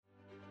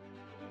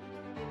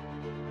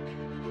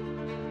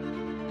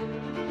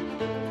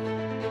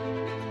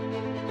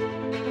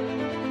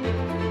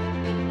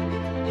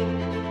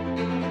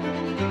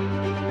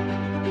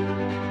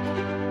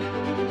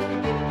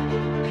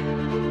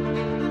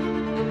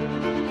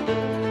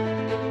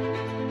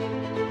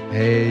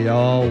Hey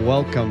y'all,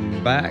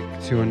 welcome back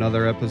to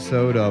another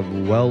episode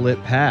of Well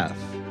Lit Path.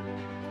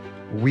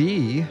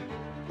 We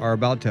are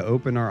about to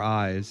open our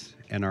eyes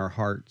and our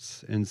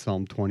hearts in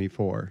Psalm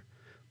 24.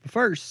 But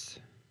first,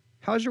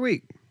 how's your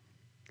week?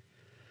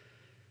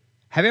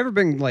 Have you ever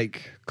been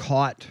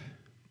caught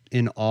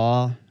in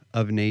awe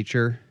of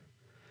nature?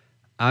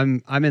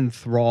 I'm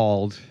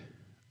enthralled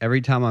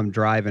every time I'm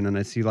driving and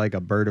I see a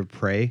bird of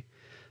prey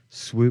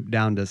swoop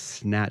down to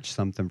snatch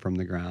something from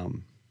the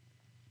ground.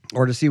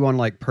 Or to see one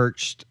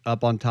perched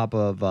up on top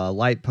of a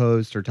light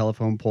post or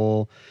telephone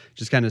pole,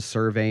 just kind of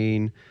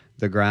surveying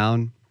the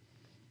ground.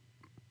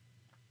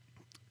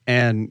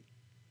 And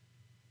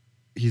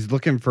he's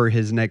looking for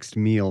his next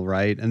meal,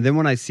 right? And then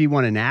when I see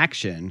one in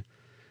action,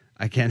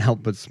 I can't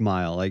help but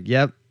smile.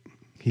 Yep,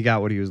 he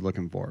got what he was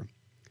looking for.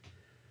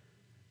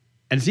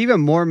 And it's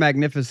even more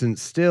magnificent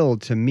still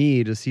to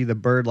me to see the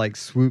bird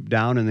swoop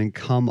down and then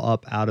come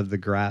up out of the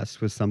grass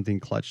with something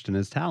clutched in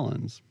his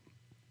talons.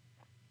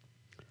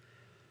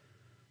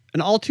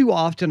 And all too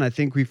often, I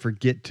think we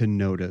forget to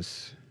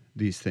notice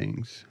these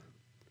things.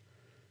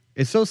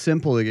 It's so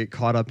simple to get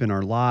caught up in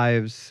our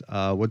lives,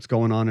 what's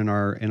going on in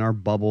our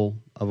bubble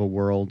of a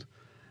world,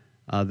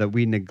 that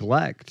we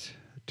neglect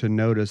to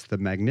notice the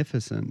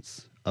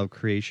magnificence of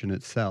creation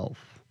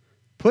itself.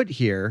 Put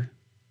here,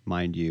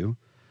 mind you,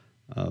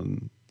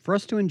 for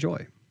us to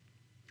enjoy,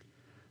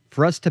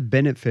 for us to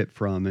benefit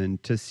from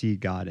and to see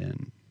God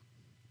in.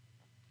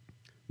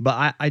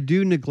 But I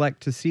do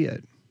neglect to see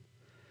it.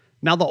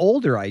 Now, the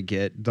older I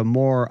get, the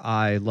more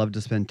I love to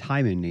spend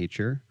time in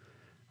nature.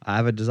 I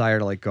have a desire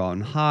to go out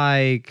and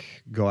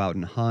hike, go out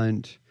and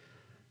hunt,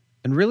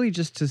 and really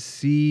just to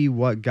see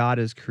what God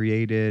has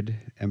created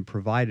and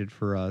provided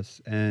for us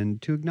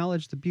and to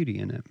acknowledge the beauty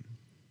in it.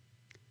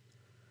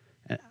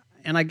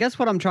 And I guess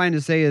what I'm trying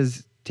to say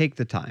is take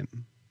the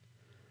time.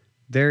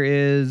 There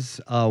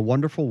is a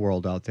wonderful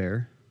world out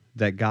there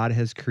that God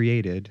has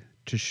created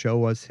to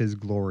show us his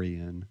glory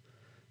in.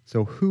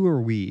 So who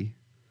are we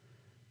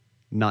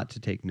not to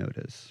take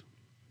notice?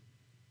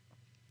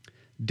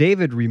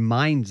 David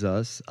reminds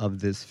us of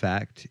this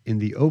fact in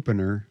the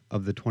opener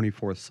of the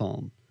 24th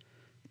Psalm,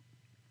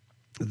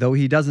 though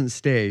he doesn't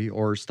stay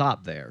or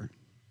stop there.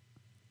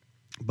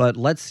 But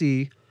let's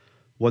see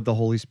what the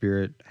Holy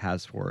Spirit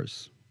has for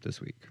us this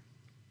week.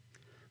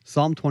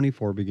 Psalm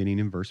 24, beginning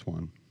in verse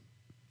 1.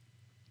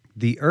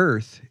 The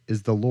earth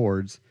is the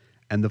Lord's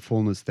and the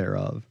fullness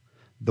thereof,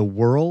 the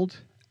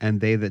world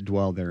and they that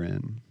dwell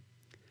therein.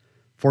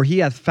 For he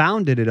hath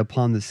founded it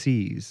upon the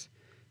seas,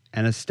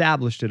 and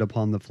established it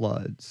upon the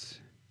floods.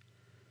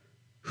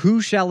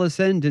 Who shall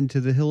ascend into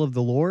the hill of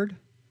the Lord?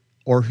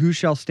 Or who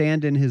shall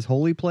stand in his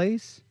holy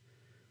place?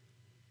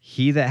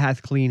 He that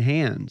hath clean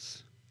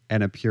hands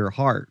and a pure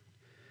heart,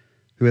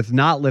 who hath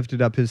not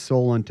lifted up his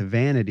soul unto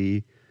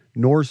vanity,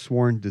 nor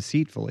sworn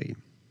deceitfully.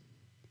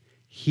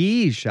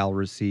 He shall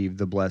receive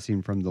the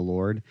blessing from the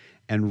Lord,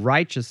 and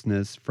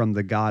righteousness from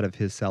the God of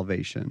his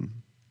salvation.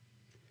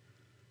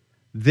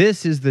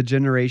 This is the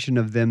generation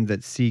of them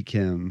that seek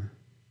him,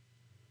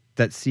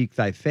 that seek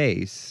thy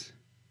face,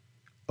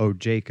 O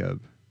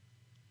Jacob,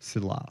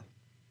 Selah.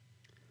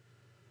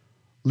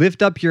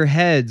 Lift up your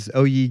heads,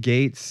 O ye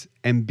gates,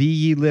 and be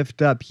ye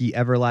lift up, ye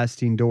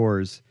everlasting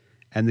doors,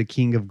 and the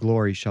King of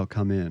glory shall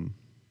come in.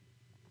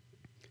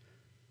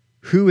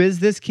 Who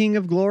is this King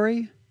of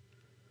glory?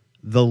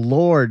 The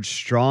Lord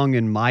strong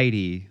and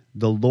mighty,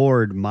 the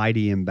Lord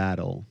mighty in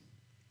battle.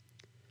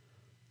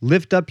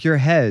 Lift up your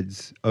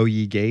heads, O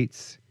ye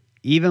gates,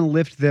 even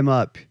lift them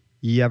up,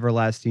 ye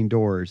everlasting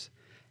doors,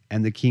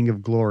 and the King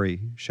of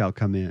glory shall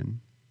come in.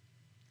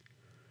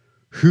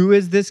 Who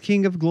is this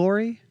King of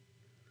glory?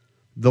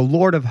 The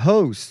Lord of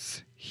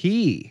hosts,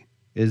 he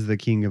is the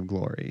King of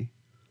glory.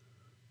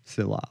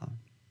 Selah.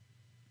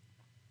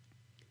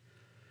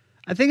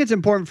 I think it's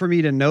important for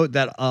me to note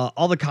that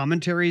all the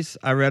commentaries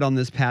I read on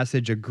this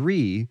passage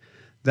agree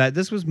that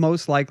this was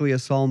most likely a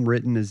psalm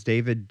written as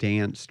David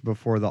danced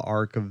before the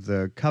Ark of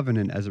the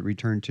Covenant as it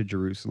returned to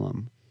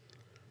Jerusalem.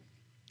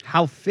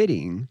 How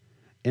fitting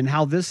in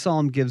how this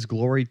psalm gives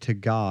glory to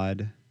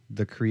God,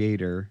 the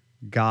Creator,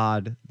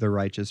 God, the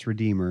righteous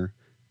Redeemer,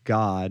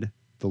 God,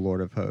 the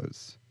Lord of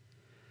hosts.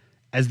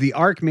 As the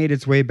Ark made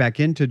its way back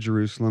into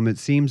Jerusalem, it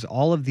seems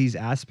all of these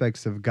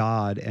aspects of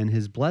God and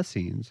his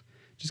blessings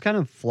just kind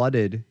of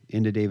flooded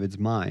into David's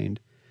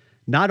mind.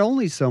 Not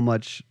only so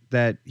much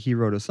that he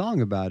wrote a song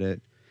about it,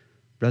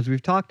 but as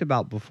we've talked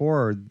about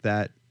before,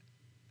 that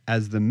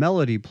as the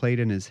melody played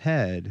in his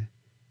head,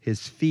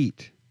 his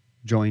feet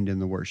joined in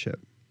the worship.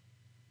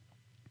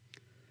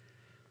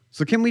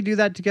 So can we do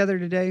that together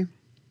today?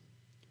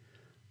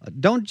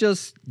 Don't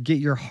just get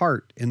your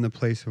heart in the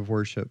place of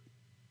worship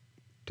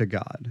to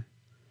God,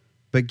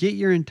 but get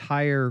your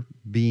entire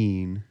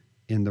being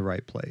in the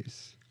right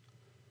place.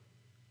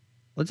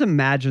 Let's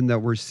imagine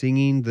that we're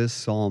singing this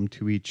psalm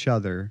to each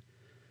other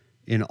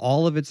in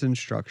all of its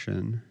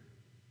instruction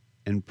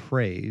and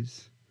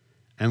praise,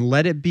 and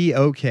let it be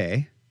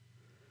okay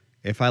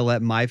if I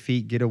let my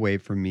feet get away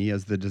from me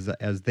as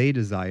they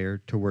desire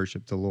to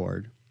worship the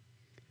Lord.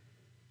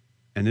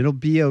 and it'll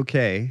be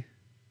okay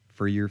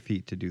for your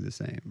feet to do the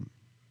same.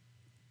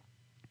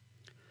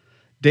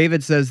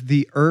 David says,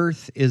 the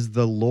earth is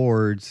the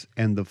Lord's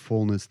and the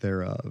fullness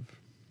thereof.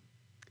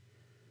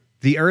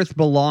 The earth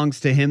belongs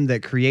to him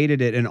that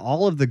created it, and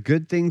all of the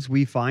good things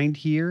we find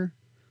here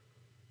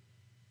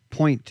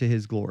point to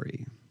his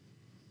glory.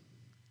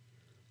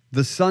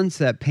 The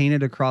sunset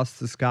painted across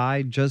the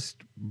sky, just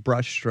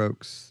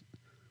brushstrokes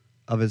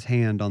of his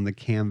hand on the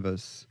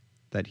canvas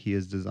that he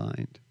has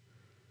designed.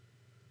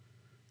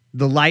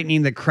 The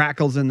lightning that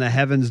crackles in the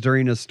heavens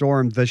during a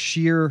storm, the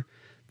sheer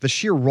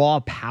raw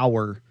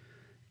power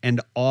and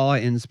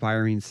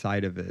awe-inspiring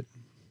sight of it.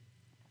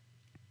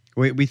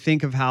 We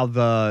think of how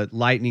the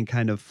lightning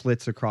kind of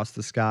flits across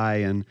the sky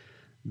and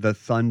the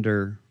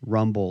thunder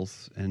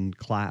rumbles and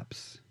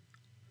claps.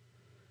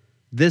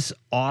 This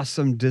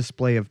awesome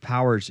display of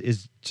powers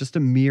is just a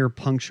mere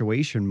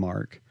punctuation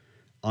mark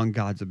on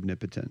God's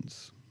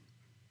omnipotence.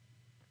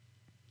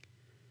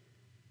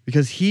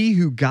 Because he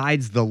who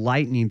guides the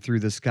lightning through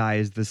the sky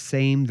is the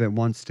same that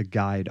wants to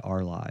guide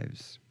our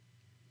lives.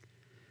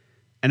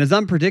 And as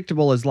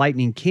unpredictable as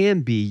lightning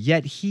can be,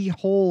 yet he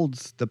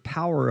holds the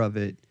power of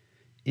it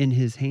in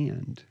his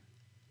hand.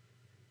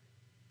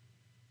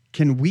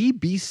 Can we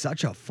be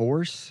such a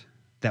force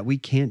that we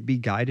can't be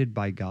guided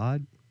by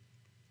God?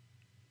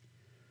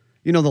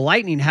 You know, the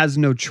lightning has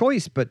no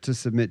choice but to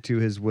submit to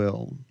his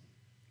will.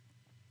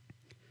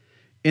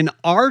 In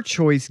our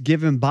choice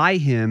given by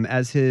him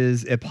as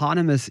his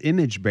eponymous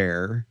image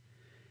bearer,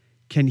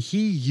 can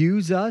he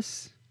use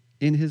us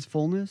in his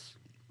fullness?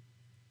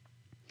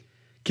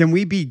 Can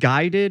we be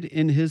guided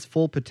in his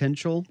full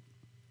potential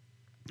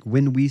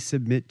when we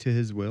submit to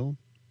his will?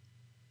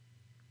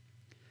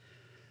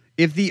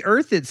 If the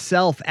earth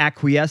itself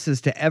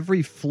acquiesces to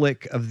every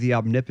flick of the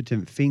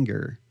omnipotent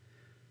finger,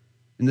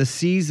 and the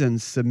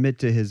seasons submit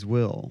to his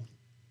will,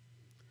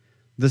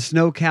 the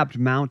snow-capped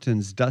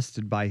mountains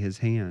dusted by his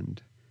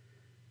hand,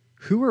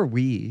 who are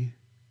we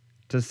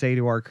to say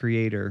to our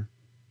Creator,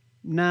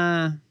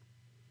 nah,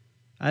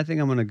 I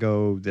think I'm going to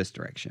go this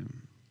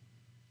direction?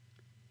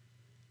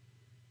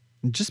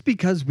 Just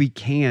because we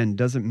can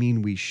doesn't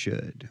mean we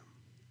should.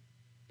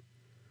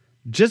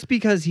 Just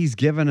because he's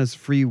given us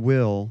free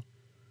will,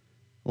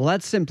 well,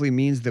 that simply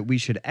means that we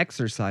should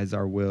exercise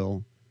our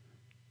will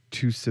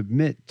to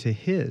submit to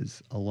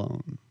his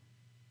alone.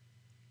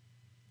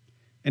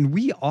 And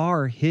we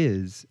are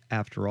his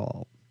after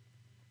all.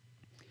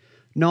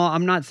 No,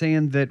 I'm not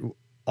saying that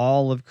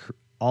all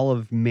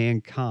of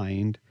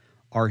mankind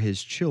are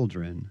his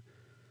children,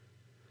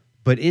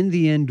 but in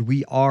the end,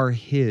 we are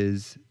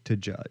his to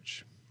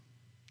judge.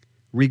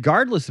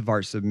 Regardless of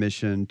our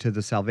submission to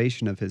the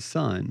salvation of his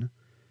Son,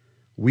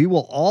 we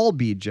will all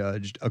be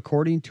judged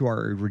according to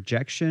our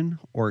rejection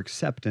or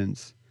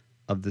acceptance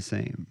of the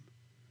same.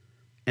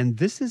 And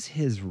this is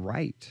his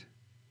right.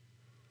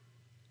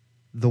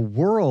 The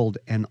world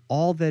and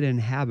all that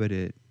inhabit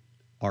it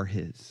are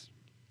his.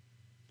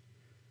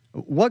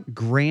 What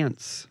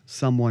grants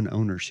someone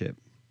ownership?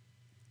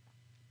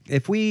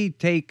 If we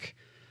take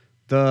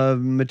the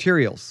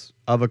materials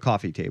of a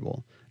coffee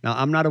table. Now,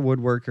 I'm not a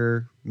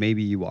woodworker.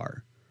 Maybe you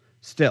are.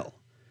 Still,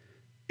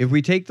 if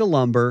we take the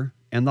lumber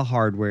and the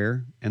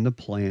hardware and the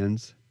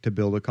plans to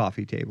build a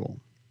coffee table,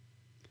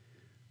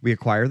 we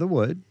acquire the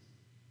wood.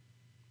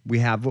 We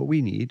have what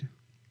we need.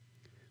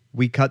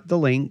 We cut the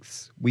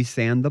lengths. We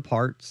sand the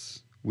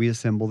parts. We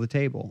assemble the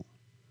table.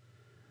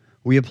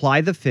 We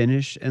apply the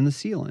finish and the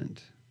sealant.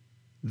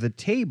 The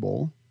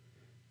table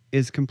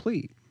is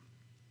complete.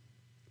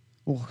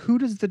 Well, who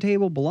does the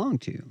table belong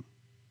to?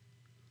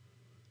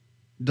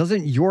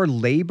 Doesn't your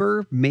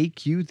labor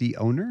make you the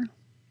owner?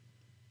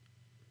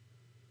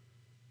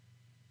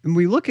 And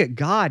we look at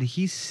God,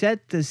 he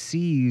set the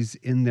seas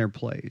in their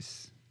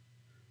place.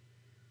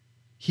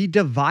 He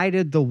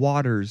divided the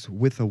waters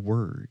with a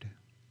word.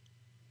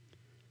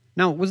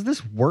 Now, was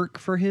this work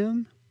for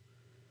him?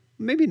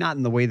 Maybe not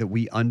in the way that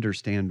we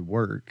understand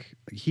work.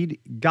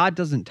 God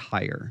doesn't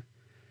tire.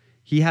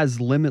 He has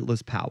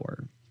limitless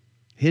power.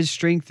 His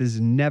strength is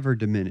never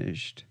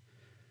diminished.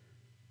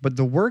 But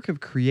the work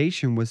of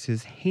creation was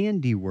his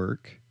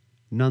handiwork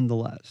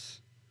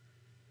nonetheless.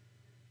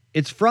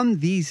 It's from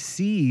these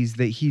seas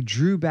that he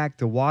drew back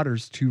the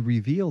waters to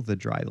reveal the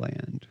dry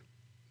land.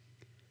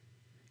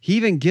 He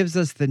even gives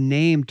us the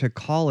name to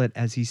call it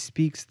as he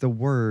speaks the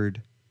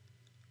word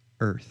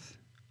earth.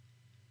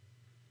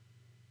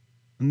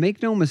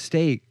 Make no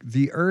mistake,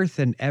 the earth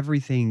and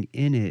everything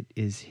in it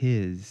is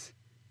his,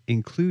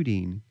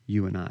 including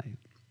you and I.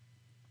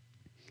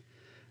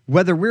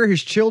 Whether we're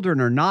his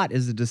children or not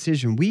is a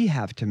decision we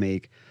have to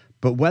make,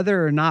 but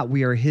whether or not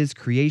we are his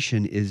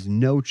creation is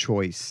no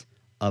choice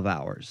of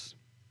ours.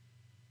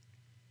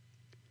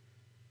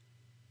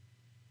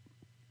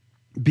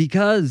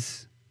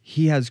 Because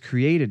he has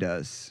created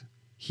us,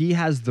 he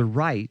has the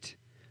right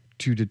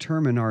to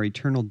determine our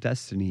eternal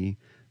destiny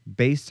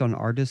based on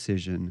our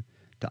decision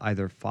to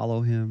either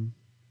follow him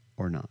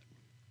or not.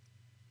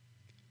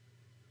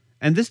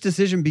 And this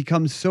decision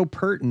becomes so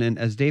pertinent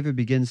as David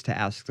begins to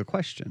ask the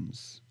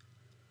questions.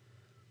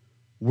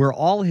 We're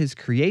all his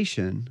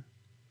creation,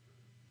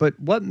 but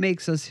what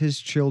makes us his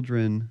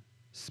children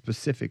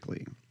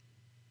specifically?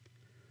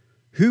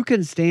 Who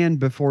can stand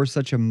before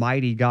such a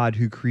mighty God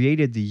who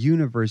created the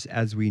universe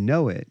as we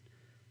know it,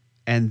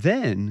 and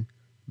then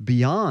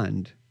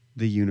beyond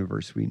the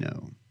universe we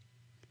know?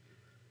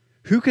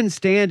 Who can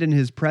stand in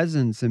his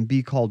presence and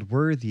be called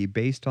worthy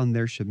based on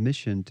their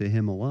submission to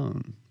him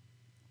alone?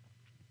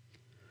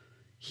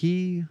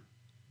 He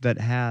that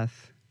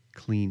hath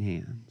clean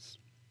hands.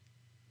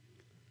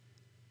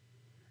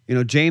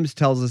 James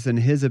tells us in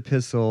his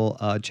epistle,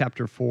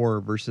 chapter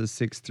 4, verses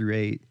 6 through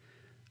 8,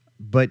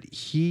 but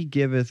he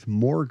giveth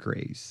more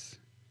grace.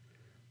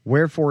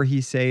 Wherefore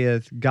he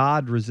saith,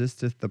 God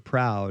resisteth the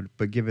proud,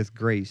 but giveth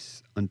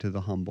grace unto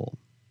the humble.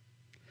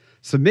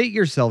 Submit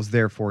yourselves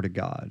therefore to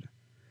God.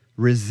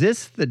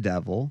 Resist the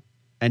devil,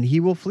 and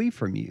he will flee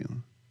from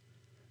you.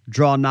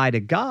 Draw nigh to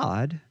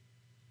God,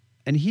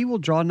 and he will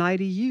draw nigh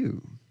to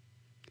you.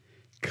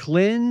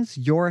 Cleanse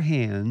your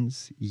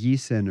hands, ye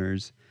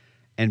sinners,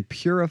 and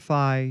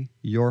purify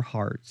your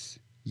hearts,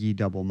 ye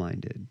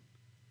double-minded.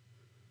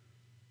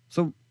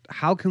 So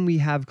how can we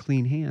have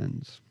clean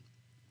hands?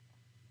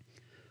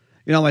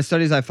 In my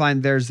studies, I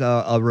find there's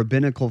a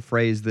rabbinical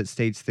phrase that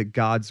states that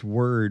God's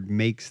word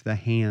makes the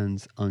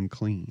hands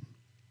unclean.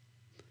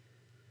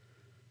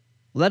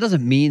 Well, that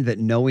doesn't mean that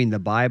knowing the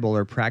Bible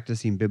or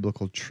practicing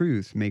biblical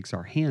truth makes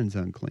our hands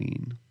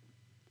unclean.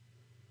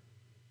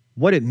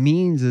 What it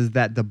means is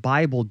that the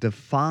Bible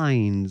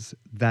defines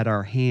that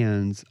our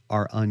hands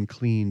are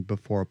unclean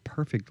before a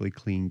perfectly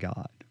clean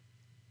God.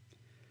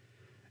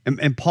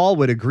 And Paul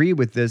would agree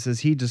with this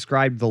as he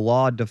described the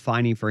law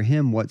defining for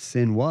him what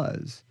sin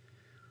was.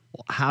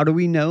 Well, how do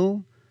we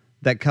know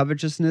that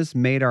covetousness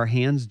made our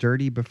hands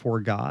dirty before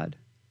God?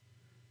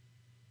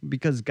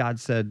 Because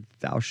God said,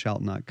 thou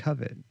shalt not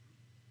covet.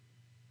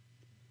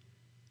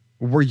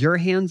 Were your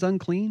hands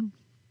unclean?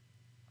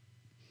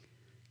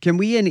 Can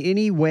we in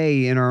any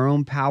way in our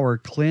own power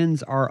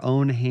cleanse our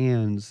own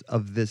hands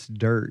of this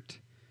dirt,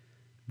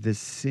 this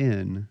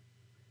sin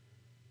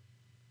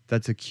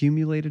that's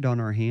accumulated on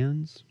our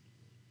hands?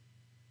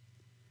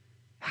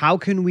 How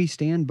can we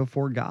stand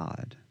before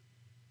God?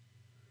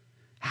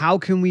 How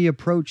can we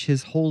approach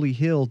his holy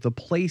hill, the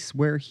place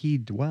where he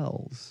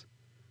dwells?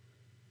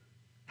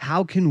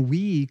 How can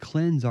we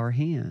cleanse our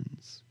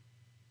hands?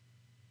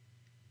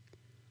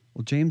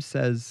 Well, James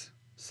says,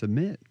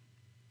 submit.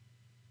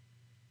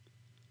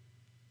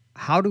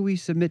 How do we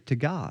submit to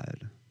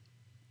God?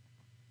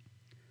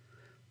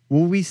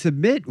 Well, we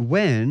submit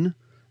when,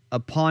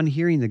 upon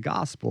hearing the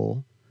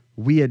gospel,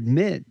 we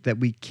admit that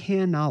we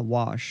cannot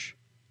wash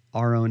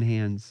our own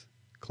hands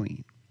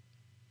clean.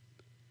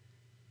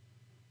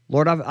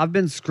 Lord, I've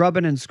been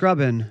scrubbing and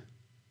scrubbing.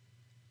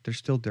 They're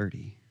still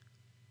dirty.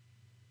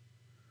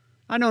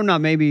 I know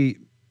not maybe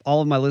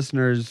all of my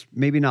listeners,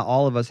 maybe not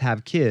all of us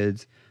have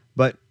kids,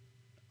 but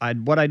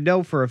what I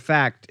know for a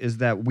fact is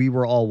that we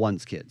were all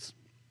once kids.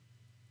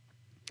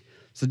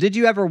 So did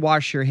you ever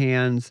wash your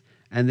hands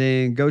and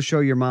then go show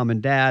your mom and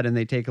dad and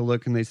they take a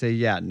look and they say,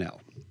 yeah, no.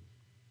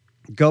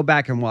 Go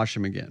back and wash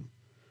them again.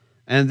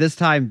 And this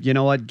time, you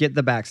know what? Get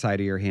the backside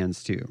of your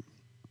hands too.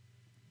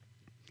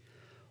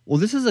 Well,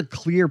 this is a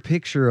clear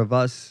picture of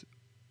us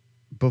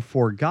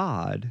before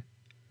God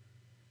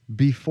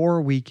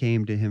before we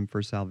came to him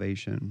for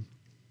salvation.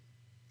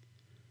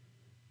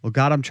 Well,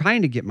 God, I'm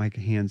trying to get my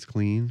hands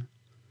clean.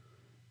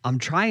 I'm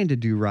trying to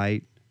do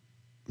right.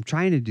 I'm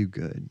trying to do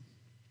good.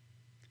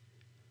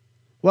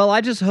 Well,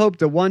 I just hope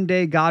that one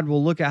day God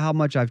will look at how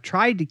much I've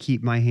tried to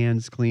keep my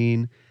hands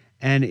clean,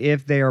 and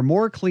if they are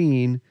more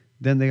clean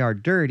than they are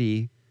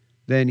dirty,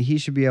 then he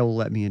should be able to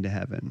let me into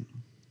heaven.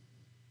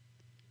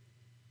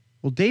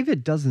 Well,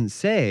 David doesn't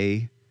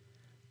say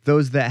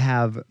those that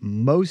have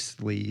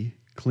mostly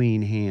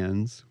clean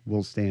hands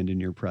will stand in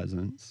your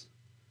presence.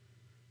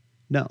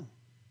 No,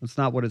 that's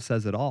not what it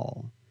says at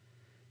all.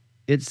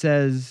 It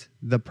says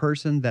the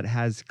person that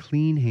has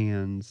clean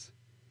hands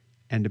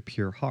and a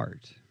pure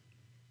heart.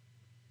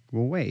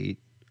 Well, wait.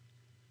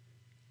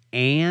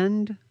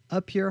 And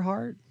a pure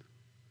heart?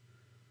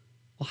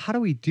 Well, how do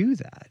we do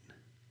that?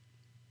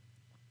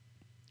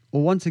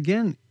 Well, once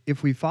again,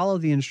 if we follow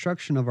the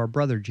instruction of our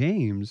brother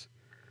James,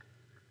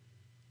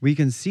 we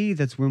can see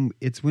that's when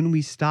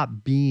we stop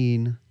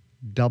being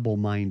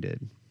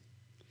double-minded.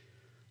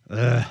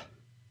 Well,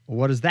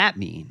 what does that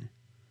mean?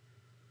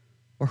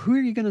 Or who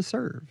are you going to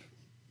serve?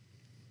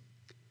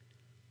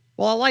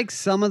 Well, I like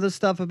some of the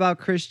stuff about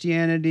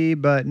Christianity,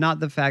 but not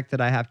the fact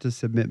that I have to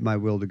submit my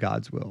will to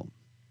God's will.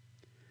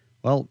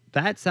 Well,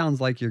 that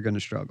sounds like you're going to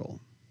struggle.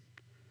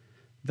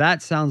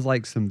 That sounds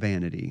like some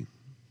vanity.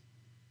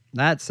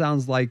 That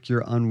sounds like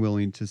you're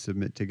unwilling to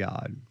submit to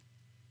God.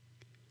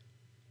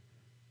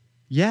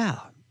 Yeah,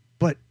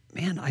 but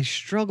man, I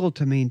struggle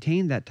to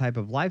maintain that type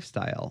of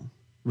lifestyle.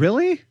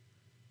 Really?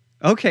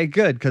 Okay,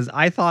 good, because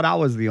I thought I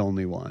was the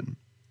only one.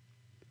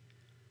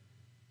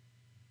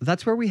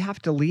 That's where we have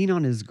to lean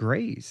on his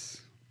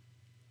grace,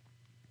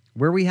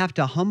 where we have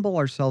to humble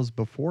ourselves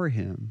before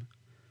him,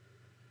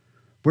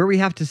 where we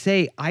have to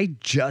say, I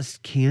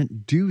just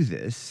can't do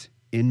this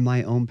in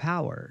my own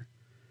power.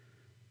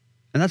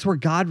 And that's where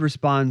God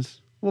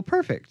responds, well,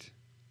 perfect.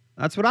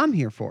 That's what I'm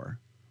here for.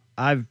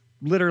 I've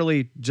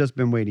literally just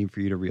been waiting for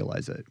you to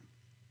realize it.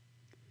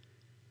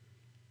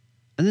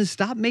 And then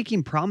stop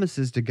making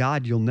promises to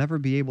God you'll never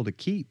be able to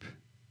keep.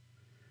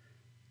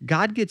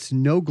 God gets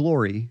no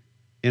glory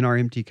in our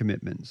empty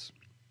commitments.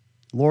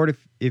 Lord,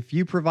 if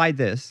you provide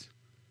this,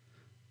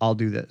 I'll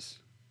do this.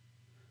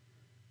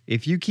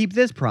 If you keep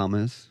this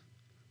promise,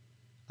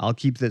 I'll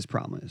keep this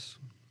promise.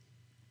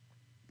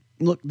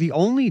 Look, the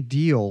only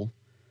deal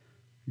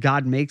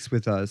God makes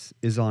with us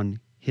is on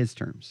his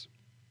terms.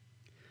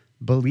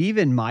 Believe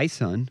in my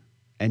son,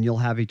 and you'll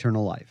have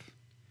eternal life.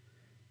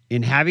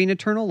 In having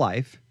eternal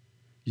life,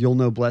 you'll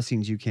know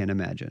blessings you can't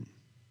imagine.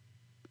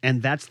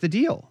 And that's the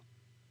deal.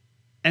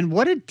 And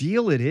what a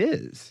deal it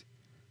is.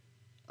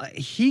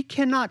 He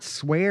cannot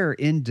swear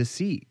in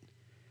deceit.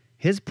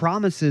 His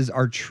promises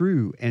are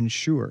true and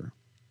sure.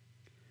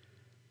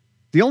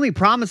 The only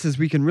promises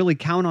we can really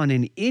count on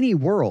in any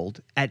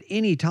world at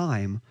any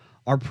time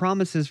are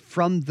promises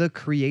from the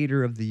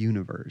creator of the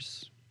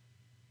universe.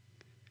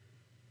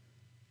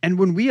 And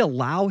when we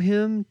allow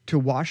him to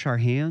wash our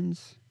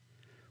hands,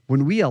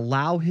 when we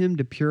allow him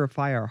to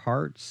purify our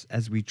hearts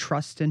as we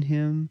trust in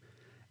him,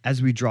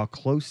 as we draw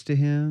close to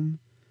him,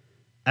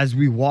 as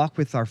we walk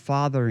with our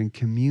Father and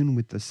commune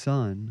with the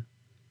Son,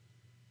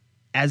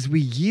 as we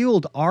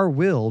yield our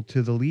will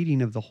to the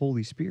leading of the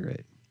Holy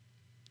Spirit,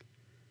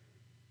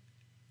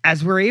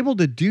 as we're able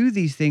to do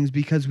these things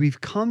because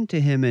we've come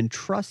to him and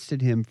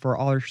trusted him for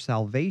our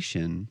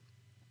salvation,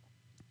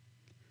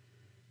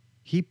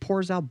 he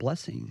pours out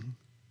blessing.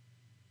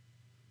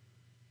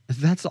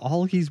 That's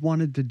all he's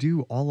wanted to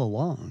do all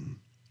along.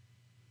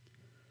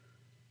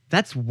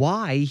 That's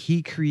why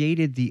he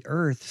created the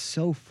earth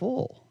so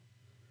full,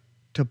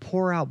 to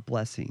pour out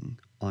blessing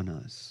on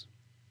us.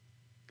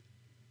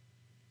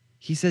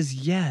 He says,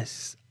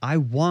 yes, I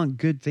want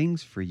good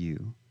things for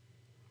you.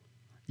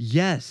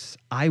 Yes,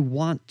 I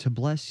want to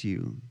bless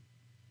you.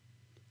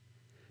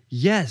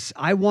 Yes,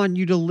 I want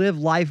you to live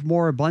life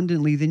more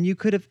abundantly than you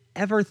could have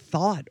ever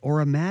thought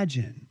or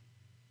imagined.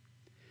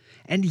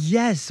 And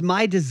yes,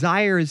 my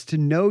desire is to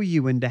know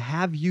you and to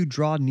have you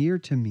draw near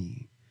to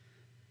me.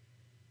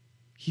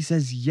 He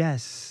says,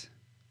 yes,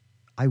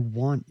 I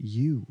want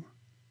you.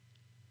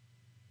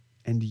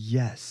 And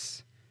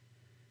yes,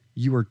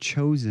 you are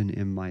chosen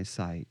in my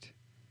sight.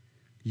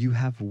 You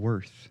have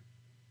worth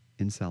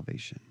in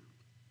salvation.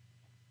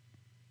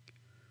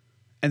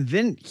 And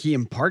then he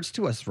imparts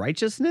to us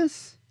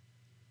righteousness.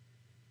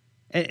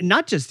 And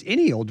not just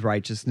any old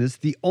righteousness,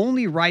 the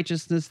only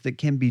righteousness that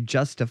can be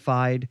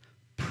justified,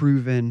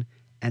 proven,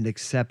 and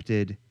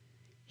accepted,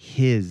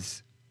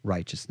 his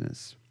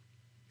righteousness.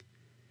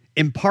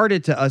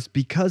 Imparted to us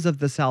because of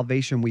the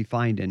salvation we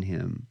find in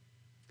him.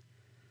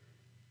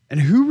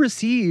 And who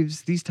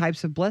receives these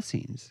types of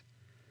blessings?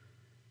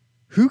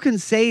 Who can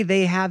say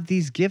they have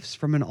these gifts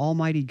from an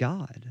almighty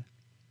God?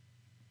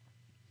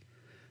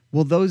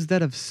 Well, those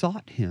that have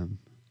sought him.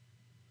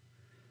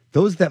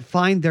 Those that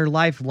find their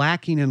life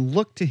lacking and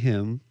look to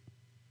him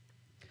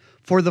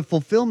for the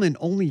fulfillment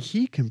only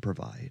he can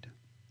provide.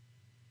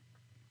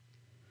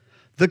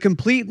 The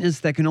completeness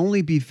that can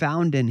only be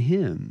found in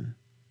him.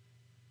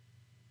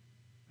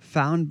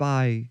 Found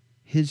by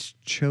his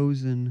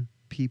chosen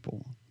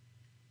people.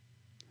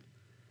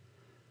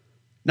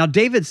 Now,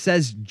 David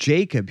says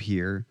Jacob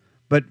here,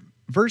 but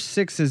verse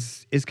 6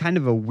 is kind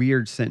of a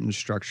weird sentence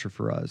structure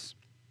for us.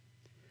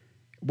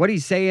 What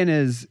he's saying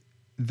is,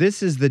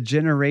 this is the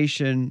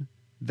generation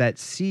that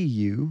see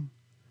you,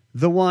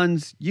 the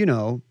ones,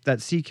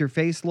 that seek your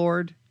face,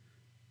 Lord,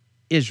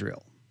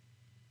 Israel.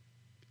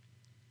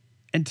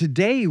 And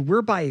today,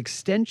 we're by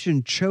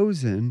extension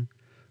chosen,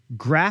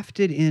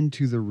 grafted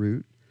into the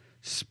root,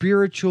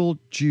 spiritual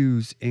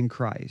Jews in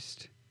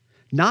Christ.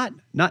 Not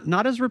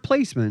as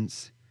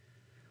replacements,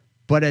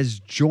 but as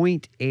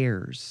joint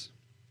heirs.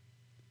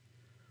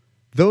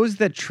 Those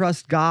that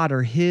trust God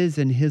are his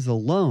and his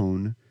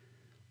alone.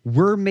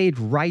 We're made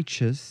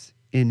righteous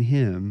in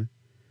him,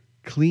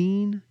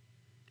 clean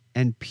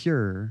and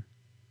pure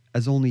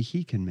as only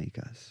he can make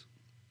us.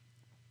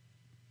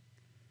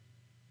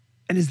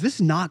 And is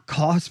this not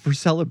cause for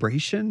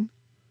celebration?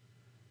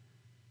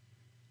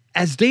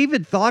 As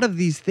David thought of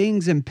these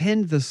things and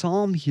penned the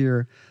psalm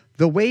here,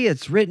 the way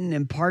it's written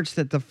imparts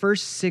that the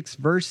first 6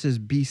 verses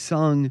be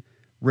sung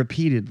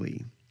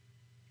repeatedly.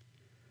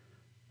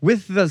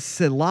 With the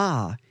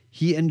Selah,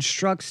 he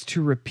instructs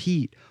to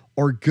repeat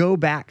or go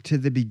back to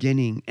the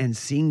beginning and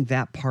sing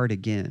that part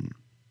again.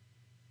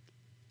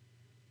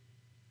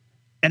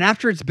 And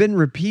after it's been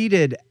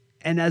repeated,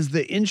 and as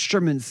the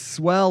instruments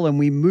swell and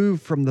we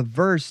move from the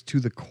verse to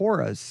the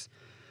chorus,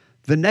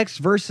 the next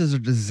verses are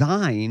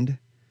designed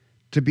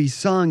to be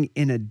sung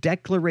in a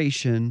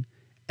declaration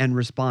and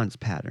response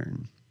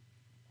pattern.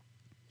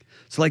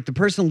 So like the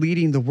person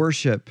leading the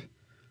worship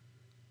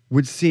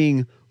would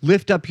sing,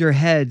 "Lift up your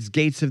heads,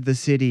 gates of the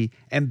city,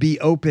 and be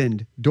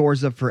opened,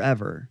 doors of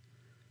forever."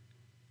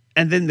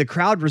 And then the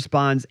crowd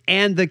responds,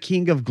 "And the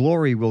King of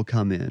glory will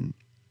come in."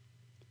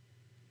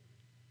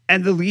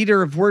 And the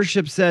leader of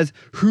worship says,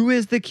 "Who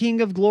is the King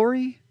of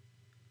glory?"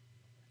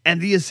 And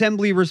the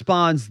assembly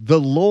responds, "The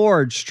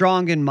Lord,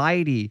 strong and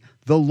mighty,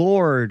 the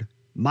Lord,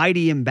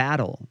 mighty in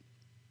battle."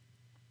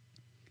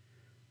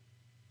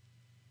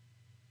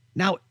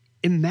 Now,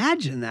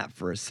 imagine that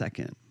for a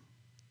second.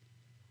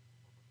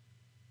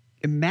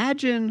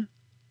 Imagine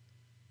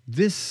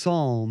this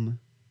psalm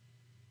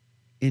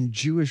in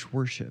Jewish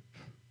worship.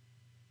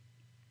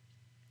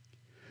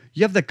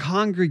 You have the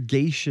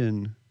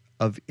congregation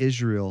of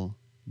Israel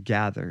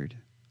gathered.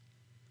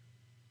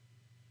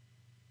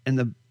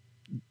 And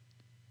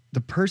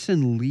the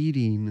person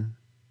leading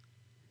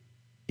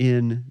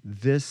in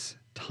this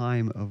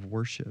time of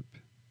worship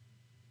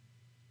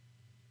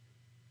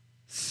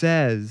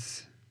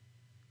says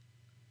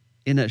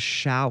in a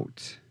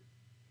shout,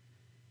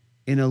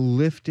 in a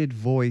lifted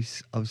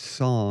voice of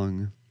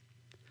song,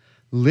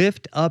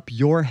 "Lift up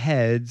your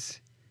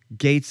heads,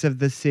 gates of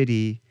the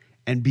city,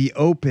 and be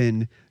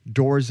open,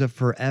 doors of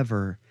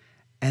forever."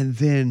 And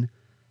then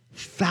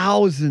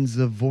thousands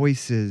of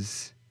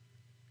voices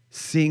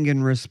sing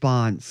in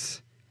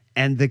response,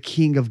 "And the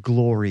King of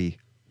glory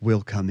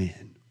will come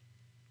in."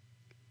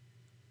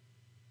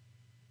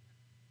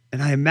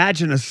 And I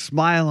imagine a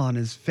smile on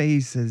his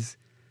face as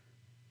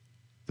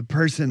the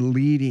person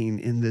leading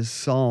in this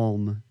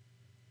psalm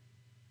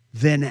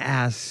then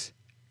asks,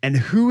 "And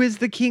who is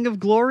the King of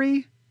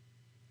glory?"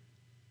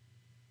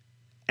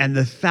 And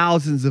the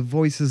thousands of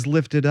voices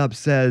lifted up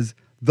says,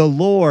 "The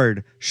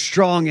Lord,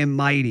 strong and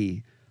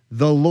mighty,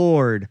 the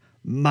Lord,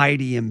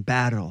 mighty in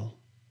battle."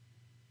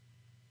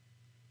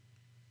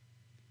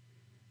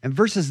 And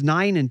verses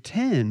 9 and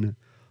 10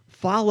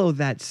 follow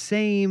that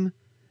same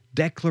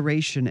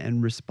declaration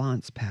and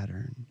response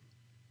pattern.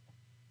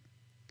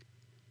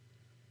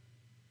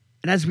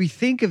 And as we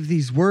think of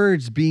these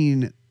words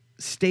being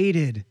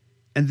stated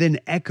and then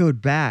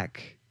echoed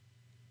back,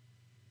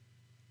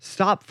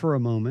 stop for a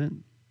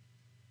moment.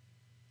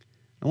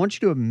 I want you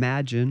to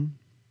imagine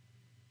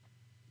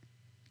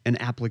an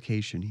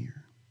application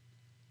here.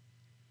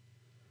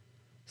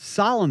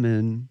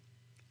 Solomon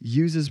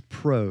uses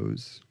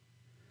prose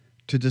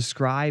to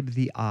describe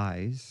the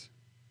eyes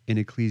in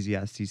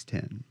Ecclesiastes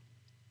 10.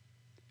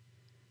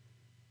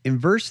 In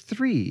verse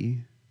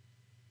 3,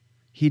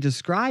 he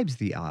describes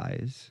the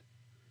eyes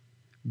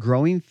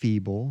growing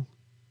feeble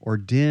or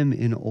dim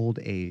in old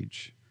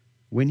age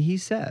when he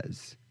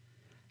says,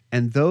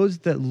 "And those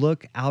that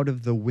look out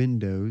of the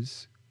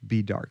windows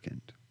be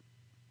darkened."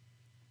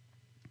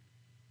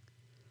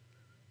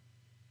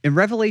 In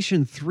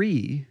Revelation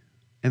 3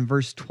 and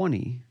verse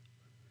 20,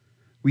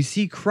 we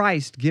see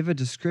Christ give a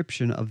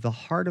description of the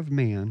heart of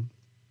man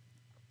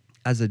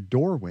as a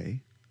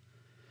doorway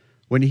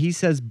when he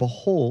says,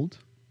 "Behold,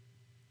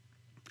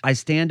 I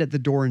stand at the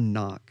door and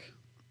knock.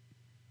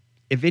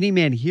 If any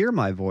man hear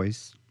my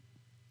voice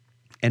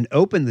and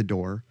open the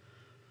door,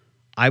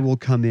 I will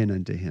come in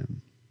unto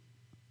him."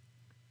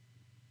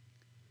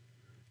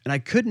 And I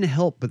couldn't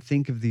help but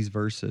think of these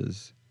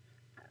verses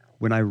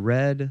when I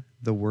read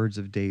the words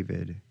of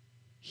David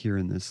here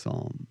in this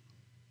psalm.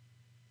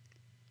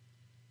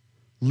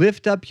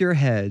 "Lift up your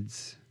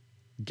heads,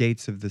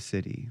 gates of the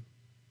city."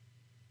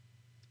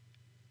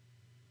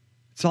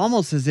 It's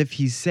almost as if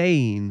he's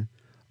saying,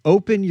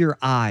 "Open your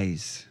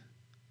eyes,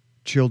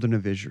 children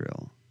of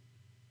Israel."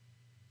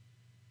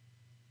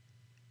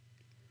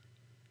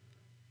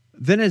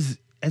 Then as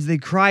they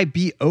cry,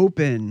 "Be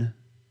open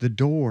the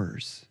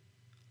doors,"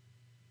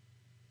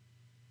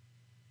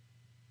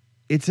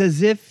 it's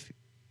as if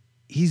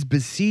he's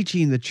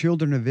beseeching the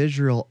children of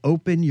Israel,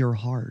 "Open your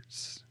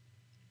hearts."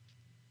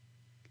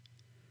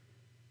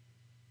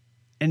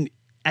 And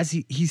as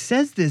he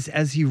says this,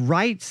 as he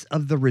writes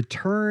of the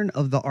return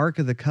of the Ark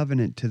of the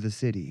Covenant to the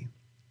city.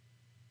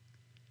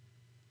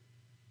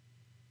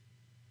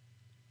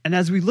 And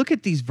as we look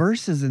at these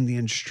verses and the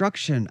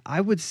instruction,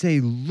 I would say,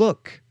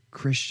 look,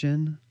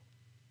 Christian,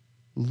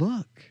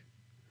 look.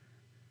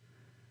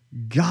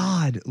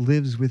 God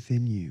lives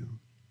within you.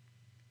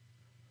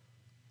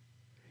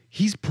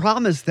 He's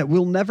promised that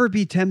we'll never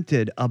be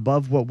tempted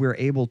above what we're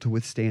able to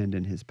withstand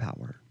in his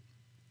power.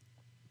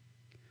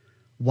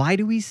 Why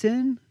do we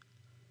sin?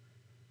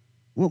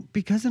 Well,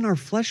 because in our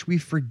flesh we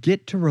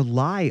forget to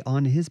rely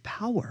on his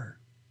power.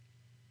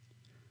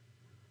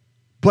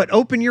 But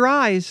open your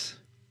eyes.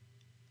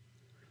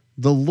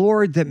 The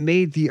Lord that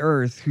made the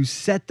earth, who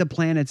set the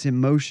planets in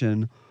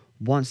motion,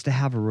 wants to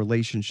have a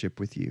relationship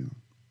with you.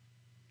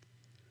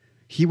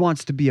 He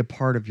wants to be a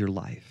part of your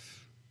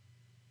life.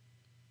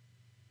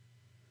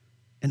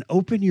 And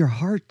open your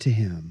heart to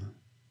him.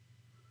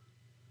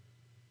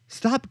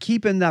 Stop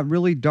keeping that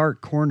really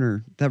dark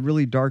corner, that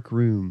really dark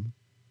room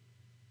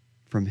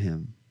from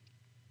him.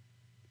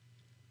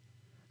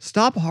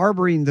 Stop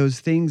harboring those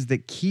things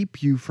that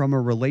keep you from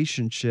a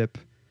relationship,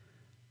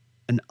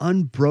 an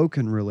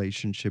unbroken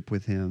relationship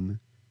with him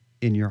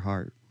in your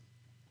heart.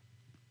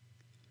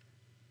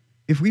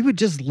 If we would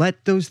just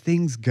let those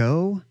things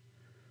go,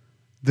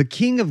 the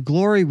King of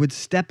Glory would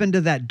step into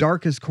that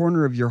darkest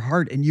corner of your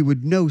heart and you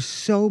would know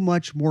so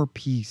much more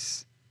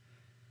peace,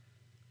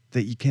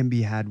 that can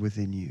be had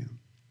within you.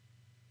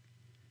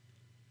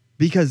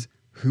 Because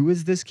who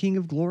is this King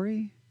of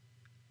glory?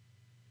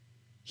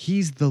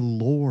 He's the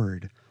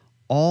Lord,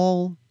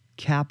 all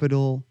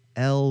capital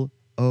Lord.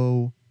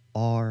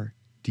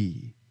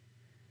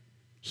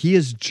 He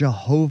is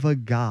Jehovah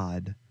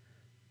God,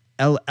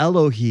 El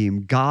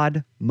Elohim,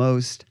 God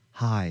Most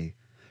High,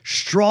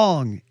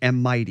 strong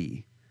and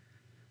mighty.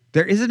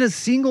 There isn't a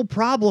single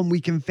problem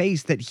we can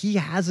face that he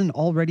hasn't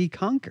already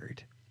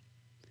conquered.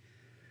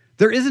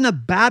 There isn't a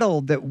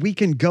battle that we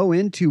can go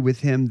into with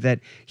him that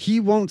he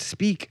won't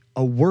speak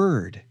a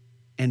word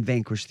and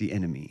vanquish the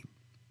enemy.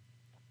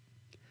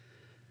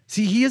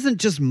 See, he isn't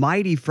just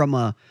mighty from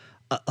a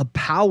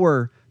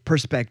power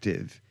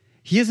perspective.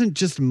 He isn't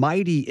just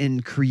mighty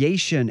in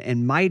creation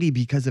and mighty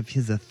because of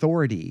his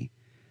authority.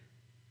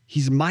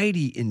 He's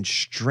mighty in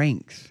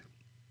strength,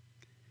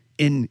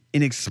 in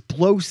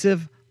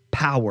explosive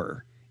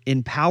power,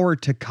 in power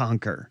to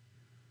conquer.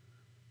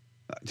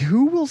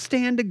 Who will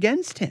stand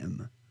against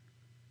him?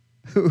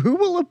 Who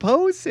will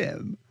oppose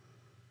him?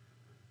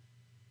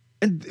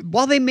 And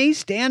while they may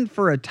stand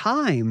for a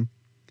time,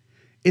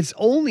 it's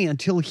only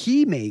until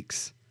he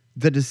makes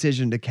the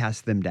decision to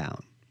cast them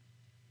down.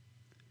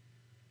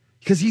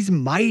 Because he's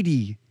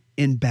mighty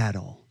in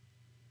battle.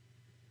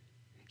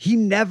 He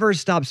never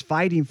stops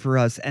fighting for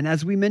us. And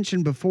as we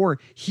mentioned before,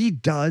 he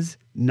does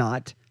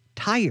not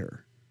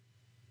tire.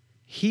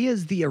 He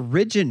is the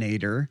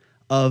originator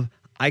of,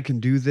 I can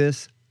do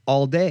this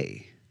all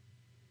day.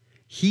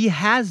 He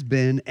has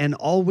been and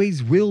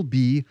always will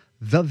be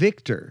the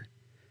victor.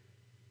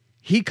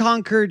 He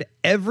conquered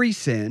every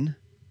sin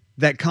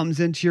that comes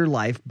into your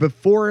life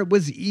before it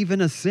was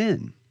even a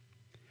sin.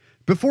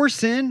 Before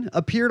sin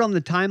appeared on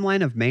the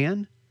timeline of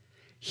man,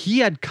 he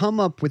had come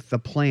up with the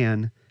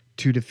plan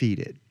to defeat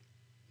it.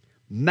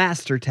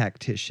 Master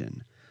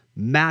tactician,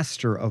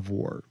 master of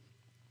war.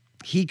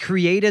 He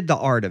created the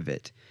art of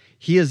it.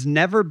 He has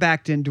never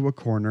backed into a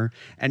corner,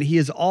 and he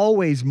is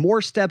always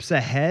more steps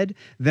ahead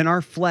than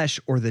our flesh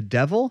or the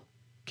devil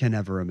can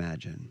ever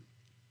imagine.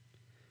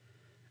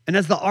 And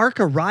as the ark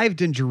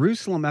arrived in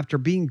Jerusalem after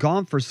being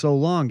gone for so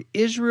long,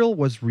 Israel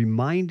was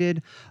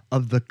reminded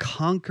of the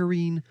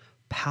conquering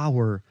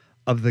power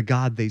of the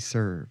God they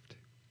served.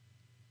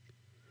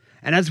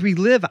 And as we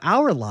live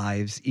our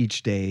lives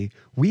each day,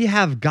 we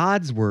have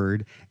God's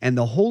word and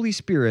the Holy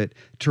Spirit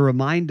to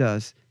remind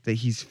us that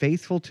he's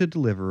faithful to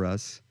deliver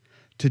us,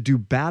 to do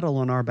battle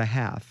on our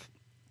behalf,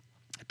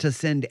 to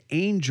send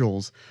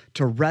angels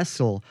to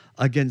wrestle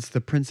against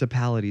the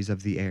principalities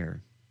of the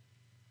air.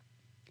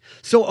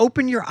 So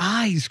open your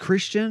eyes,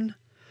 Christian.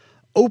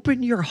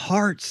 Open your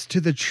hearts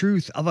to the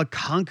truth of a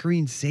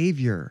conquering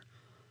Savior.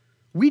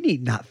 We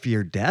need not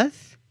fear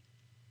death.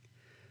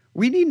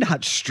 We need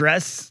not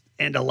stress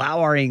and allow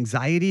our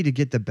anxiety to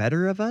get the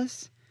better of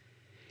us.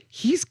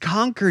 He's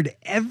conquered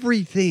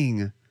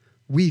everything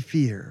we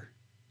fear.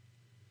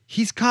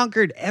 He's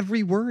conquered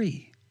every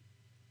worry.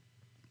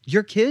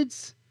 Your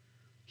kids,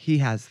 he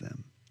has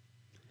them.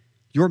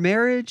 Your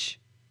marriage,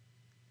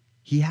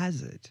 he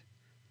has it.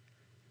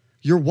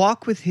 Your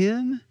walk with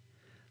him,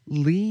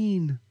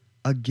 lean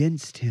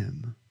against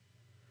him.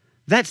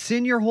 That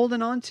sin you're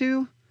holding on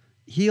to,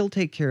 he'll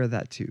take care of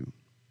that too.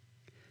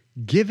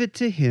 Give it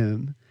to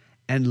him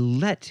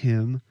and let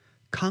him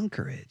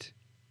conquer it.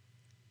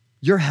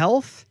 Your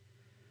health,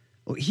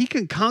 he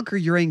can conquer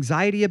your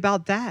anxiety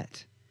about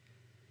that.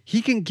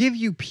 He can give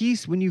you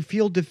peace when you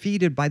feel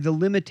defeated by the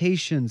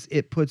limitations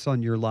it puts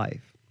on your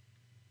life.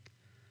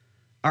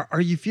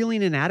 Are you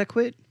feeling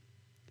inadequate?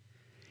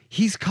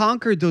 He's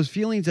conquered those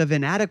feelings of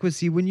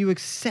inadequacy when you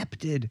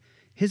accepted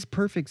his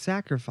perfect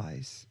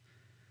sacrifice.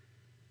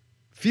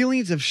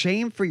 Feelings of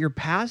shame for your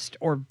past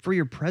or for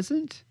your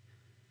present?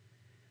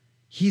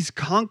 He's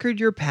conquered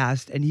your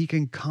past, and he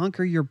can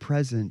conquer your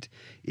present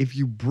if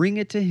you bring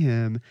it to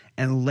him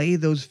and lay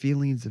those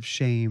feelings of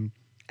shame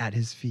at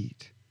his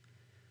feet.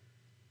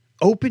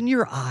 Open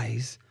your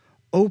eyes,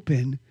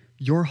 open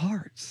your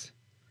hearts.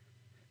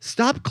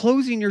 Stop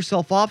closing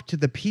yourself off to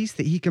the peace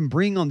that he can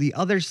bring on the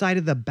other side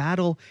of the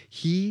battle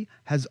he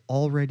has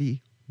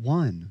already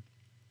won.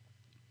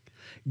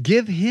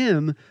 Give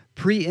him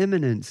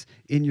preeminence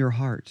in your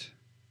heart,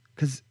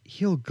 because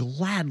he'll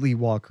gladly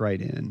walk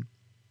right in.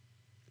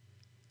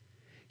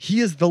 He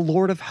is the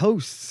Lord of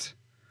hosts.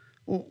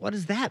 Well, what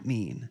does that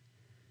mean?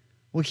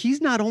 Well,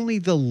 he's not only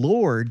the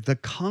Lord, the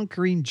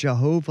conquering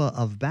Jehovah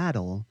of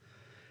battle,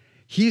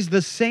 he's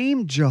the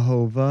same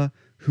Jehovah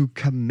who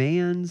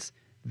commands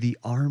the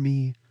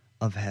army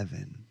of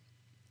heaven.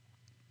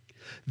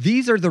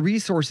 These are the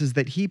resources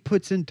that he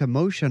puts into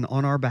motion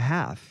on our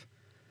behalf.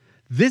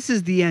 This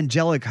is the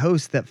angelic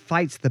host that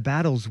fights the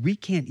battles we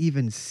can't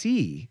even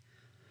see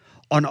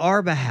on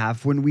our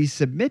behalf when we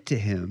submit to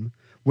him,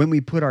 when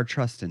we put our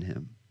trust in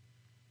him.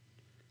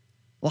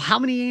 Well, how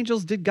many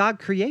angels did God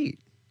create?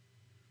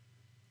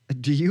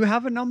 Do you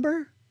have a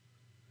number?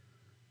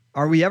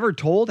 Are we ever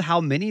told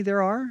how many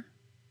there are?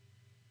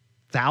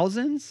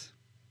 Thousands?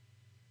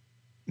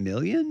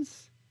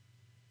 Millions?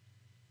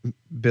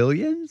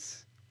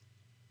 Billions?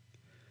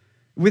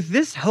 With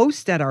this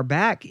host at our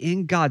back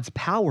in God's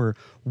power,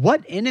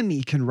 what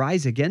enemy can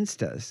rise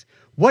against us?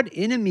 What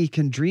enemy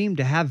can dream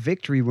to have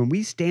victory when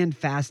we stand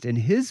fast in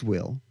his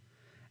will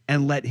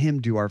and let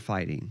him do our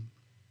fighting?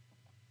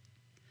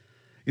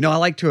 I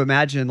like to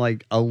imagine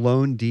like a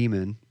lone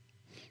demon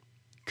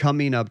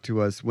coming up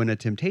to us when a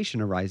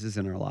temptation arises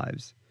in our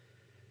lives.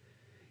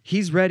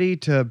 He's ready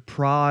to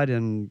prod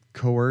and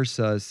coerce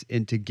us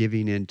into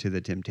giving in to the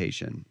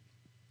temptation.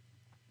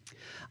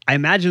 I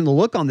imagine the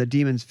look on the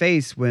demon's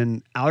face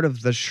when out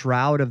of the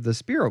shroud of the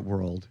spirit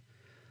world,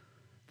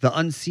 the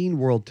unseen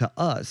world to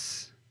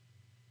us,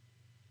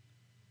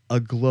 a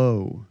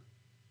glow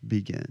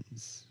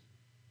begins.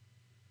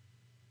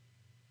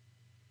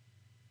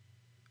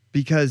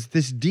 Because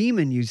this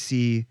demon, you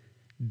see,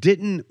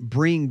 didn't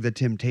bring the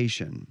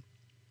temptation,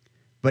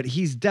 but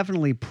he's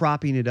definitely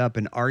propping it up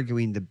and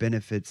arguing the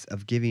benefits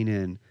of giving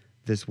in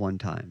this one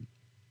time.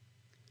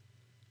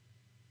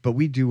 But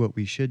we do what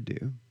we should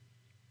do.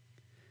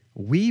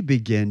 We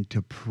begin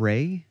to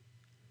pray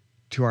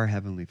to our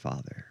Heavenly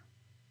Father.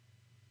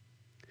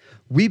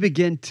 We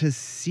begin to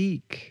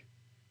seek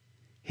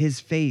his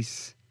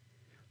face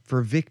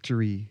for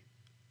victory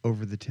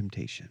over the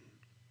temptation.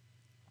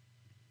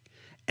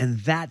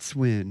 And that's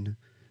when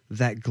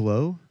that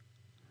glow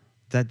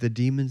that the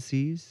demon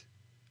sees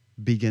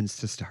begins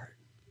to start.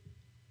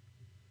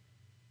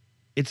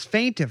 It's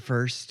faint at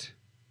first,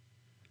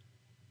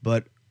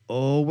 but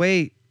oh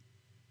wait,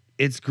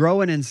 it's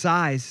growing in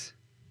size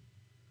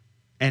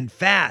and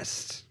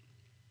fast.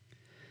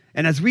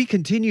 And as we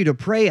continue to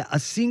pray, a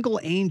single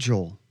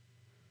angel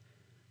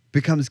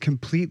becomes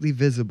completely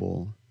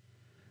visible,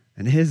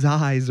 and his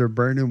eyes are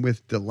burning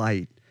with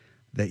delight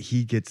that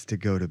he gets to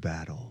go to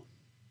battle.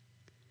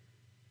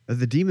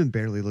 The demon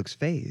barely looks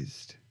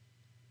fazed.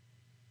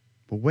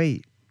 But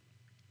wait,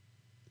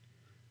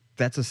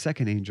 that's a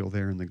second angel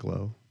there in the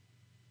glow.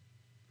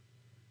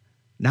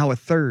 Now a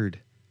third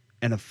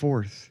and a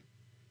fourth.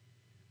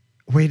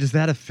 Wait, is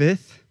that a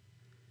fifth?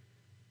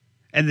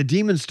 And the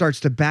demon starts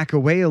to back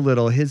away a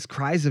little. His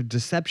cries of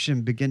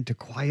deception begin to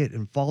quiet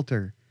and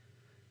falter.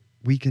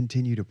 We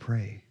continue to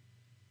pray.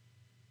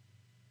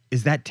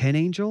 Is that 10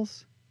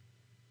 angels?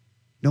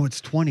 No, it's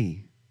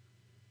 20.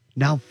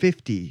 Now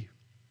 50.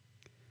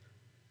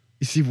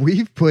 You see,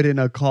 we've put in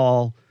a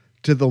call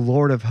to the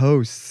Lord of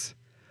hosts,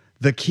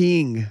 the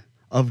King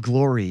of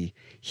glory.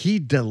 He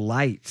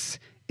delights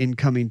in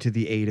coming to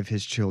the aid of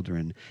his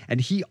children,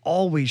 and he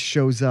always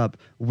shows up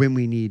when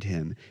we need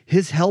him.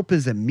 His help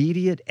is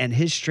immediate, and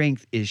his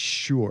strength is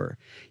sure.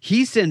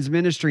 He sends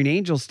ministering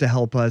angels to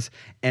help us,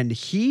 and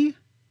he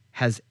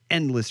has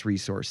endless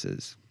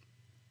resources.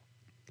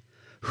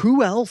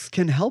 Who else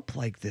can help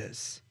like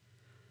this?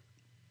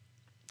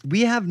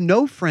 We have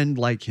no friend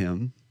like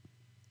him,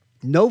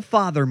 no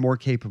father more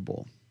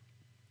capable.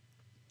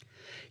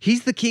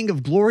 He's the King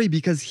of glory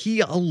because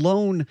he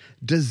alone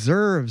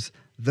deserves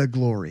the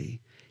glory.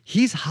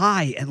 He's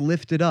high and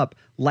lifted up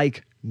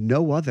like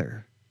no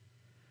other.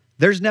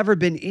 There's never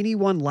been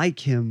anyone like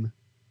him,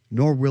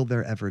 nor will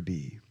there ever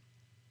be.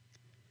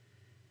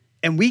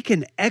 And we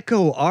can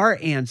echo our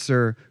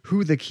answer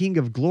who the King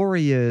of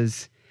glory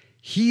is.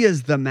 He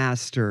is the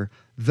master,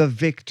 the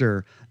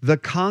victor, the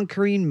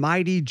conquering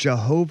mighty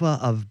Jehovah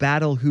of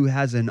battle who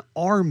has an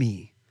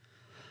army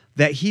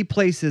that he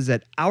places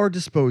at our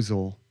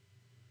disposal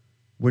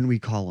when we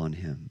call on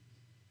him.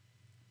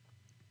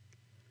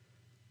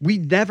 We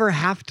never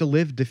have to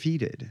live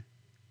defeated.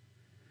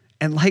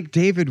 And like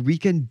David, we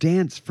can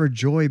dance for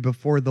joy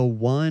before the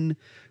one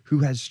who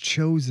has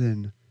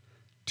chosen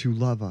to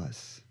love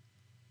us,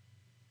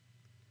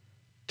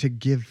 to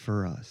give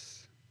for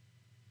us,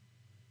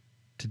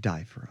 to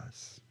die for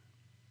us.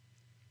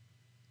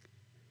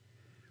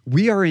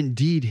 We are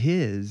indeed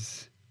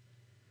his,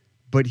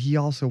 but he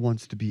also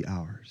wants to be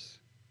ours,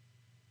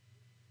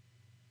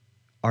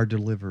 our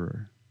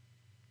deliverer,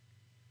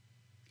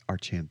 our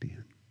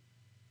champion.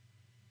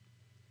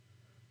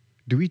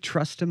 Do we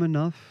trust him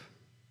enough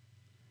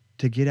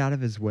to get out of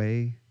his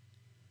way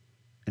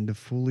and to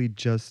fully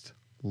just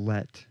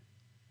let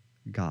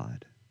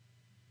God?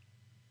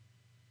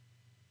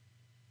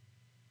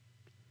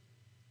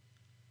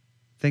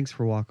 Thanks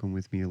for walking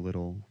with me a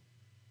little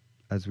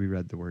as we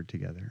read the word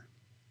together.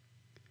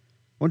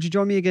 Won't you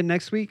join me again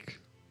next week?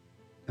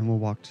 And we'll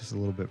walk just a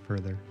little bit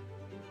further.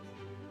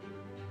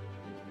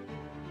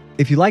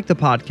 If you like the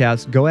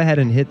podcast, go ahead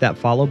and hit that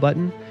follow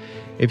button.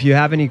 If you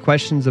have any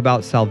questions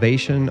about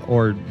salvation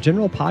or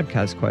general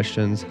podcast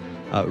questions,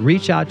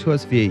 reach out to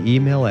us via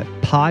email at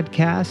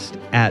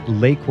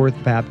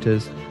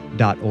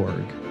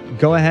podcast@lakeworthbaptist.org.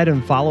 Go ahead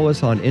and follow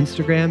us on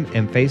Instagram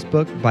and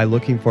Facebook by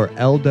looking for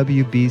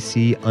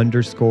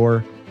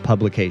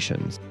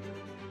LWBC_publications.